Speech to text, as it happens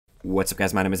What's up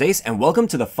guys, my name is Ace, and welcome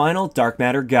to the final Dark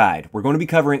Matter guide. We're going to be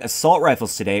covering assault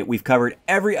rifles today. We've covered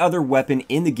every other weapon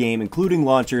in the game, including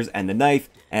launchers and the knife,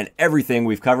 and everything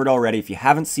we've covered already. If you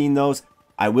haven't seen those,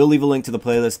 I will leave a link to the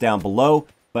playlist down below.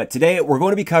 But today, we're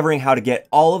going to be covering how to get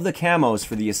all of the camos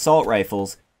for the assault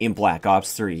rifles in Black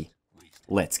Ops 3.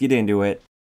 Let's get into it.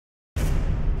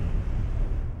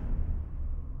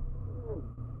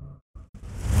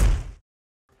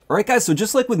 Alright guys, so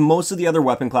just like with most of the other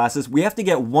weapon classes, we have to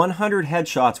get 100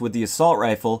 headshots with the assault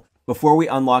rifle before we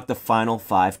unlock the final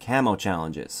 5 camo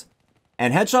challenges.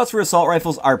 And headshots for assault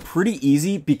rifles are pretty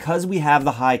easy because we have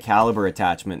the high caliber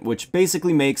attachment, which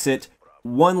basically makes it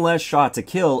one less shot to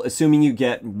kill, assuming you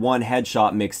get one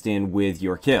headshot mixed in with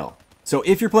your kill. So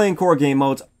if you're playing core game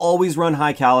modes, always run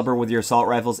high caliber with your assault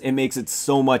rifles. It makes it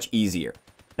so much easier.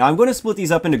 Now I'm going to split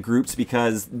these up into groups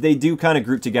because they do kind of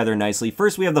group together nicely.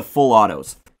 First we have the full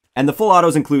autos. And the full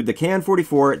autos include the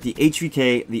KN-44, the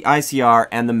HVK, the ICR,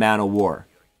 and the Man o' War.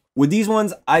 With these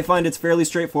ones, I find it's fairly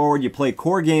straightforward. You play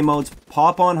core game modes,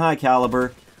 pop on high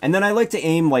caliber, and then I like to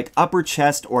aim like upper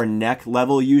chest or neck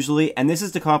level usually, and this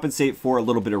is to compensate for a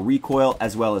little bit of recoil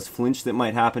as well as flinch that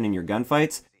might happen in your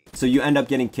gunfights. So you end up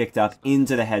getting kicked up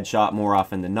into the headshot more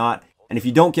often than not, and if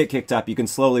you don't get kicked up, you can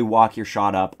slowly walk your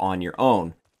shot up on your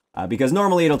own. Because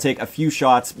normally it'll take a few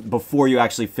shots before you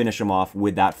actually finish them off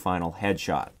with that final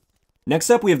headshot.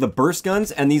 Next up, we have the burst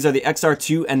guns, and these are the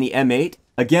XR2 and the M8.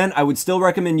 Again, I would still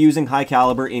recommend using high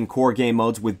caliber in core game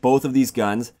modes with both of these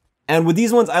guns. And with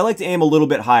these ones, I like to aim a little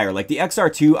bit higher. Like the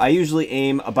XR2, I usually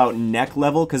aim about neck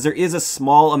level because there is a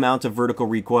small amount of vertical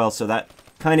recoil, so that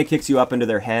kind of kicks you up into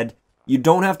their head. You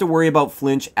don't have to worry about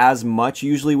flinch as much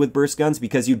usually with burst guns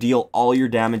because you deal all your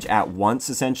damage at once,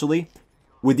 essentially.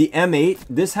 With the M8,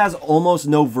 this has almost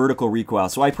no vertical recoil,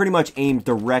 so I pretty much aim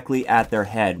directly at their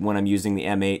head when I'm using the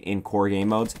M8 in core game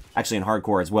modes. Actually in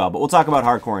hardcore as well, but we'll talk about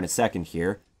hardcore in a second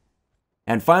here.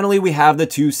 And finally, we have the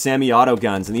two semi-auto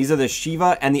guns, and these are the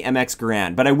Shiva and the MX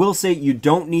Garand. But I will say, you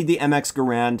don't need the MX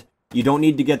Garand. You don't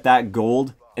need to get that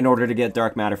gold in order to get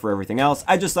Dark Matter for everything else.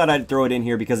 I just thought I'd throw it in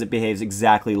here because it behaves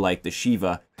exactly like the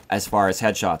Shiva as far as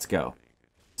headshots go.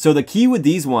 So the key with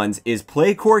these ones is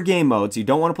play core game modes. You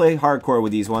don't want to play hardcore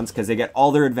with these ones because they get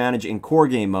all their advantage in core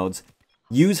game modes.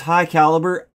 Use high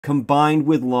caliber combined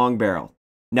with long barrel.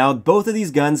 Now both of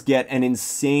these guns get an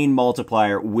insane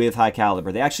multiplier with high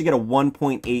caliber. They actually get a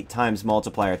 1.8 times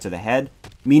multiplier to the head,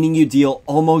 meaning you deal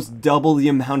almost double the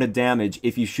amount of damage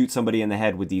if you shoot somebody in the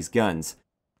head with these guns.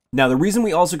 Now the reason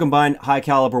we also combine high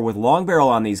caliber with long barrel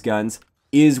on these guns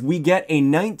is we get a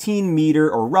 19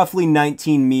 meter or roughly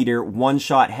 19 meter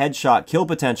one-shot headshot kill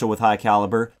potential with high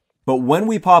caliber, but when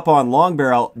we pop on long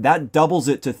barrel, that doubles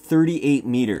it to 38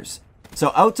 meters.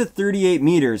 So out to 38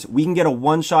 meters, we can get a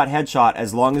one-shot headshot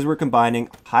as long as we're combining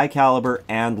high caliber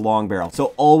and long barrel.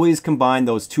 So always combine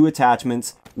those two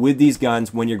attachments with these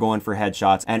guns when you're going for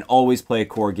headshots, and always play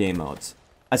core game modes.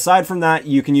 Aside from that,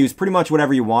 you can use pretty much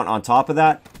whatever you want on top of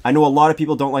that. I know a lot of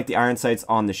people don't like the iron sights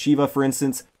on the Shiva, for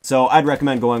instance, so I'd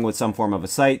recommend going with some form of a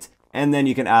sight, and then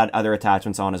you can add other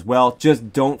attachments on as well.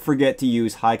 Just don't forget to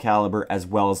use high caliber as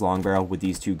well as long barrel with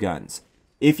these two guns.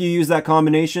 If you use that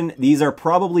combination, these are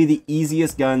probably the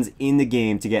easiest guns in the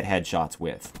game to get headshots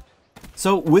with.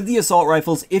 So with the assault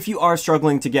rifles, if you are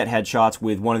struggling to get headshots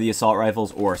with one of the assault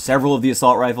rifles or several of the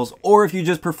assault rifles, or if you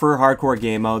just prefer hardcore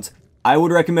game modes, I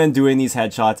would recommend doing these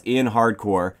headshots in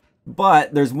hardcore.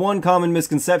 But there's one common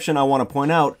misconception I want to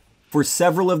point out. For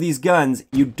several of these guns,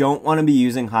 you don't want to be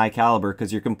using high caliber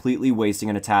because you're completely wasting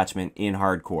an attachment in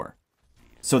hardcore.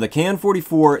 So the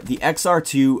KN-44, the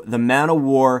XR2, the Man o'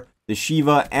 War, the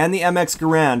Shiva, and the MX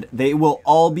Garand, they will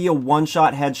all be a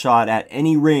one-shot headshot at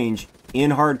any range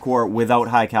in hardcore without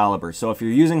high caliber. So if you're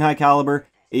using high caliber,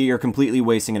 you're completely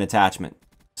wasting an attachment.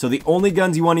 So the only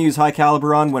guns you want to use high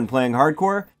caliber on when playing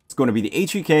hardcore, it's going to be the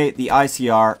HVK, the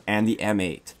ICR, and the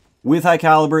M8. With high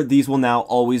caliber, these will now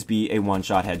always be a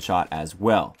one-shot headshot as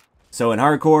well. So in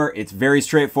hardcore, it's very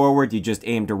straightforward. You just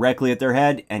aim directly at their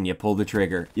head and you pull the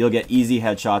trigger. You'll get easy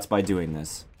headshots by doing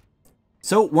this.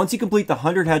 So once you complete the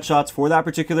 100 headshots for that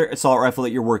particular assault rifle that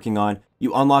you're working on,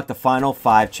 you unlock the final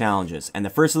 5 challenges. And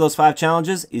the first of those 5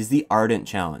 challenges is the Ardent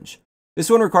Challenge. This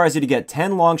one requires you to get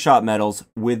 10 long shot medals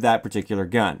with that particular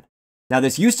gun. Now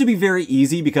this used to be very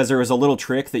easy because there was a little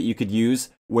trick that you could use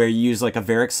where you use like a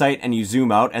Varic sight and you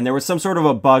zoom out, and there was some sort of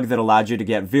a bug that allowed you to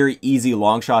get very easy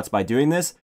long shots by doing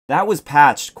this. That was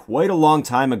patched quite a long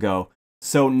time ago,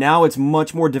 so now it's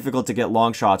much more difficult to get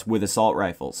long shots with assault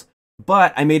rifles.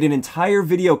 But I made an entire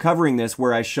video covering this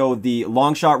where I showed the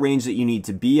long shot range that you need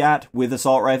to be at with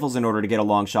assault rifles in order to get a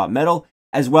long shot medal,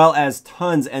 as well as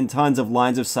tons and tons of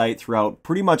lines of sight throughout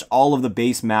pretty much all of the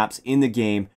base maps in the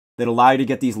game that allow you to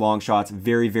get these long shots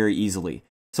very, very easily.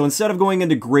 So instead of going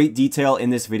into great detail in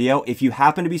this video, if you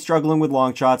happen to be struggling with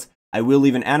long shots, I will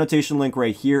leave an annotation link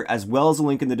right here as well as a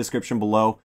link in the description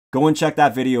below. Go and check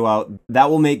that video out. That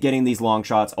will make getting these long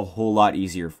shots a whole lot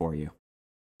easier for you.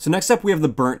 So next up we have the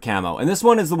burnt camo, and this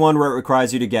one is the one where it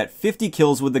requires you to get 50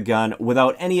 kills with the gun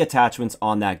without any attachments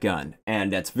on that gun.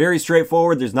 And that's very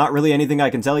straightforward. There's not really anything I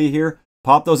can tell you here.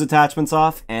 Pop those attachments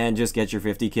off and just get your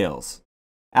 50 kills.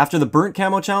 After the burnt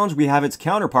camo challenge, we have its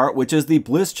counterpart, which is the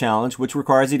bliss challenge, which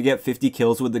requires you to get 50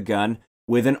 kills with the gun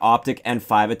with an optic and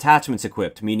 5 attachments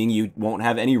equipped, meaning you won't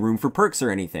have any room for perks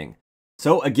or anything.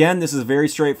 So again, this is very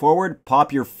straightforward.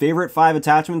 Pop your favorite 5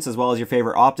 attachments as well as your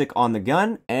favorite optic on the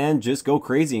gun and just go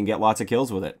crazy and get lots of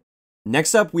kills with it.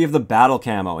 Next up, we have the battle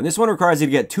camo, and this one requires you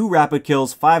to get 2 rapid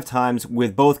kills 5 times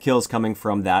with both kills coming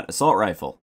from that assault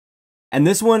rifle. And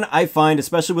this one I find,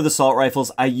 especially with assault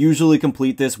rifles, I usually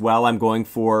complete this while I'm going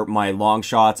for my long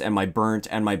shots and my burnt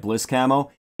and my bliss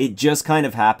camo. It just kind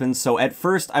of happens, so at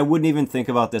first I wouldn't even think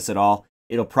about this at all.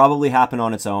 It'll probably happen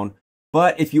on its own.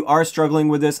 But if you are struggling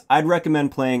with this, I'd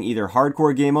recommend playing either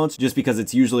hardcore game modes, just because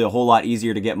it's usually a whole lot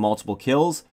easier to get multiple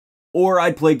kills, or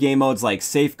I'd play game modes like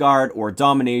Safeguard or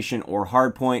Domination or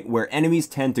Hardpoint, where enemies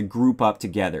tend to group up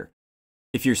together.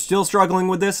 If you're still struggling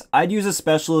with this, I'd use a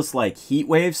specialist like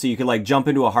Heatwave, so you could like jump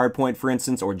into a hardpoint for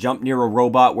instance, or jump near a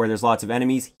robot where there's lots of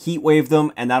enemies, heatwave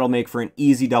them, and that'll make for an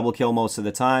easy double kill most of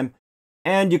the time.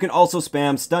 And you can also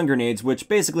spam stun grenades, which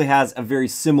basically has a very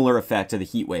similar effect to the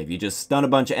heatwave. You just stun a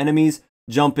bunch of enemies,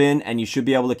 jump in, and you should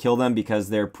be able to kill them because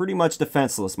they're pretty much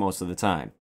defenseless most of the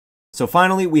time. So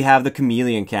finally, we have the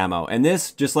chameleon camo, and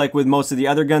this, just like with most of the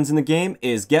other guns in the game,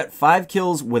 is get 5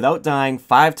 kills without dying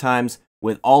 5 times,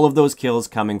 with all of those kills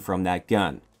coming from that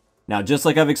gun. Now, just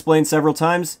like I've explained several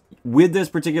times, with this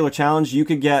particular challenge, you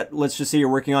could get, let's just say you're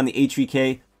working on the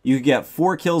HVK, you could get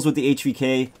 4 kills with the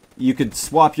HVK, you could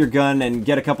swap your gun and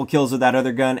get a couple kills with that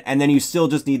other gun, and then you still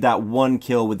just need that 1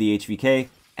 kill with the HVK,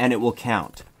 and it will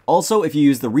count. Also, if you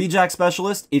use the rejack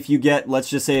specialist, if you get, let's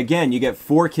just say again, you get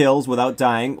 4 kills without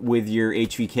dying with your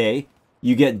HVK,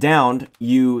 you get downed,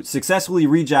 you successfully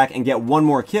rejack and get 1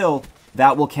 more kill,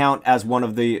 that will count as one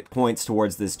of the points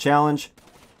towards this challenge.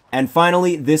 And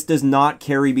finally, this does not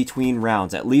carry between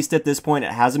rounds. At least at this point,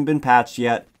 it hasn't been patched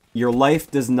yet. Your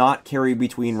life does not carry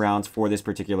between rounds for this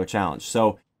particular challenge.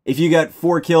 So if you get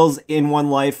 4 kills in 1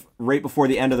 life right before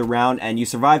the end of the round and you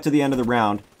survive to the end of the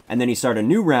round and then you start a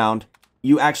new round,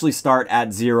 you actually start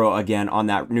at 0 again on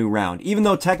that new round. Even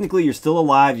though technically you're still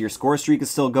alive, your score streak is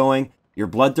still going, your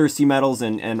bloodthirsty medals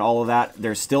and all of that,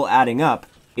 they're still adding up,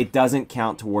 it doesn't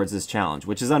count towards this challenge,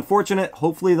 which is unfortunate.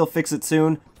 Hopefully they'll fix it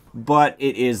soon, but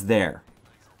it is there.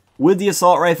 With the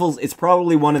assault rifles, it's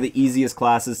probably one of the easiest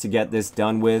classes to get this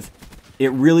done with.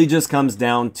 It really just comes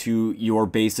down to your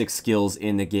basic skills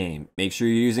in the game. Make sure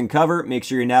you're using cover, make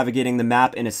sure you're navigating the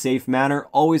map in a safe manner,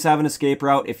 always have an escape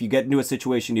route if you get into a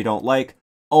situation you don't like,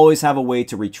 always have a way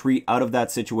to retreat out of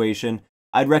that situation.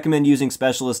 I'd recommend using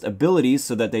specialist abilities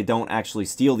so that they don't actually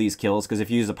steal these kills, because if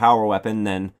you use a power weapon,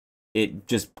 then it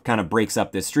just kind of breaks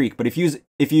up this streak. But if you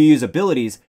use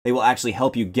abilities, they will actually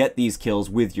help you get these kills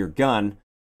with your gun,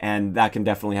 and that can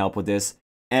definitely help with this.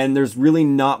 And there's really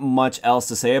not much else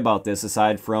to say about this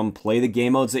aside from play the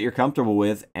game modes that you're comfortable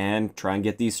with and try and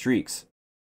get these streaks.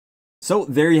 So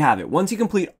there you have it. Once you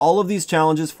complete all of these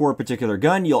challenges for a particular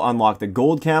gun, you'll unlock the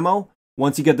gold camo.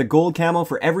 Once you get the gold camo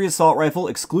for every assault rifle,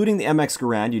 excluding the MX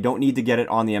Garand, you don't need to get it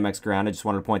on the MX Garand, I just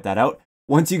wanted to point that out.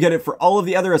 Once you get it for all of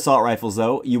the other assault rifles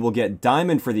though, you will get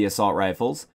diamond for the assault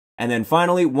rifles. And then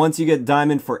finally, once you get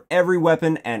diamond for every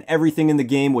weapon and everything in the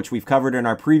game, which we've covered in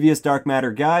our previous Dark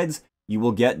Matter guides, you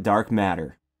will get Dark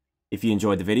Matter. If you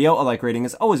enjoyed the video, a like rating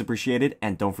is always appreciated,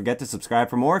 and don't forget to subscribe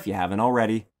for more if you haven't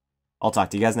already. I'll talk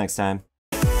to you guys next time.